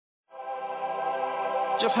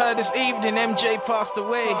Just heard this evening MJ passed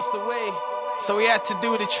away. So we had to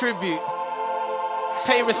do the tribute.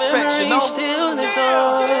 Pay respect, you know. Still lives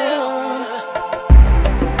on.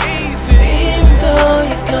 Easy. Even though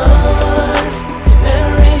you're gone, your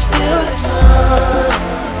memory still lives on.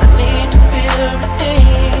 I need to feel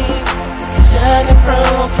redeemed, 'cause I got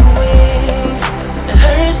broken wings. It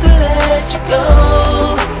hurts to let you go,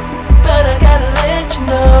 but I gotta let you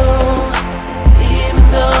know. Even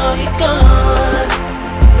though you're gone,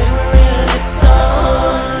 your memory lives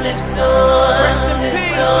on, lives on. Rest in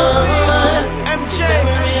peace, MJ.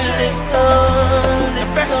 The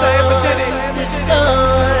best I ever did it.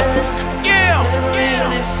 Yeah,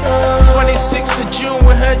 yeah. 26th of June,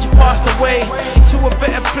 we heard you passed away to a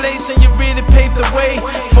better place, and you really paved the way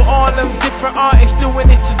for all them different artists doing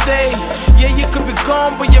it today. Yeah, you could be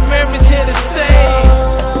gone, but your memory's here to stay.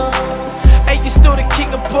 Hey, you're still the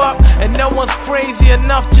king of pop, and no one's crazy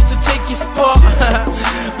enough just to take your spot.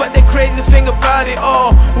 But the crazy thing about it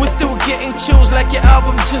all, we're still getting chills like your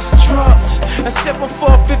album just dropped. A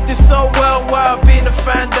 7450 so worldwide, being a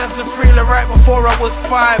fan, dancing freely right before I was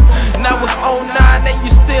 5. Now it's 09 and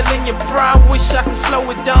you still in your prime. Wish I could slow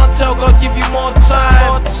it down, tell God give you more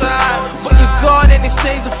time. But you're gone and it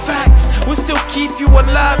stays a fact. We'll still keep you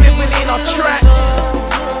alive even in our tracks.